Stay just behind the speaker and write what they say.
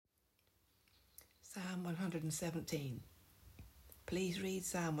Psalm 117. Please read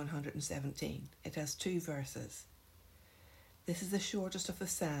Psalm 117. It has 2 verses. This is the shortest of the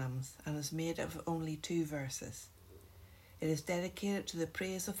Psalms and is made up of only 2 verses. It is dedicated to the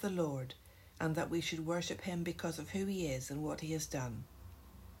praise of the Lord and that we should worship him because of who he is and what he has done.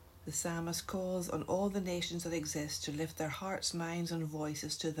 The psalmist calls on all the nations that exist to lift their hearts, minds and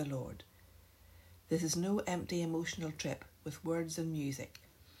voices to the Lord. This is no empty emotional trip with words and music,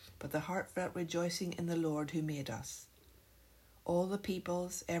 but the heartfelt rejoicing in the Lord who made us. All the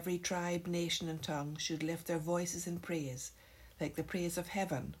peoples, every tribe, nation and tongue should lift their voices in praise, like the praise of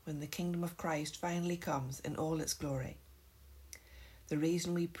heaven when the kingdom of Christ finally comes in all its glory. The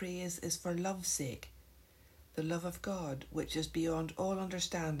reason we praise is for love's sake. The love of God, which is beyond all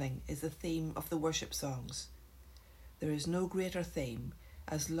understanding, is the theme of the worship songs. There is no greater theme,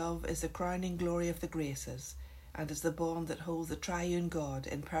 as love is the crowning glory of the graces, and is the bond that holds the triune God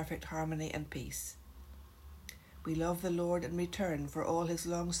in perfect harmony and peace. We love the Lord in return for all his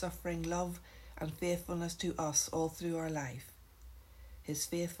long-suffering love and faithfulness to us all through our life. His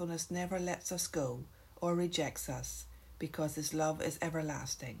faithfulness never lets us go or rejects us, because his love is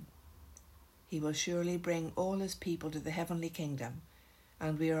everlasting. He will surely bring all his people to the heavenly kingdom,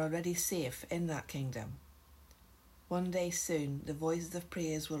 and we are already safe in that kingdom. One day soon the voices of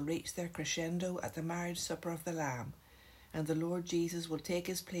praise will reach their crescendo at the marriage supper of the Lamb, and the Lord Jesus will take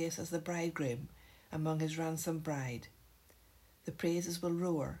his place as the bridegroom among his ransomed bride. The praises will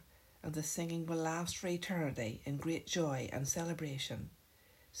roar, and the singing will last for eternity in great joy and celebration.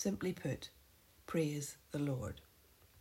 Simply put, praise the Lord.